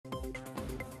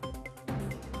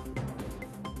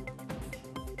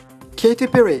Kati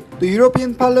Piri, the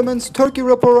European Parliament's Turkey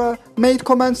rapporteur, made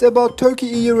comments about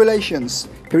Turkey-EU relations.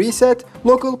 Piri said,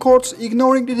 local courts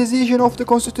ignoring the decision of the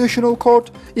Constitutional Court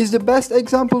is the best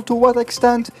example to what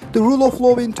extent the rule of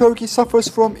law in Turkey suffers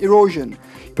from erosion.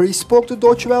 Piri spoke to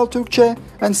Deutsche Welle Türkçe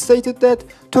and stated that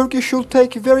Turkey should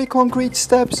take very concrete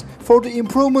steps for the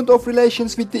improvement of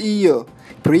relations with the EU.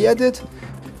 Piri added,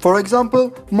 for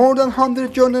example, more than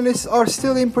 100 journalists are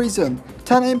still in prison,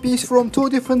 10 MPs from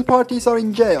 2 different parties are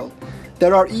in jail.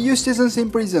 There are EU citizens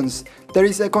in prisons. There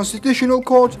is a constitutional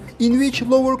court in which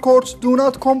lower courts do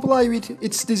not comply with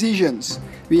its decisions.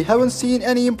 We haven't seen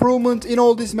any improvement in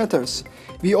all these matters.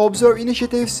 We observe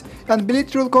initiatives and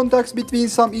bilateral contacts between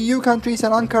some EU countries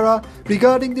and Ankara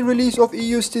regarding the release of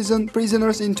EU citizen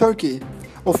prisoners in Turkey.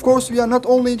 Of course, we are not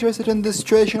only interested in the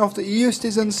situation of the EU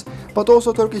citizens, but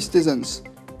also Turkish citizens.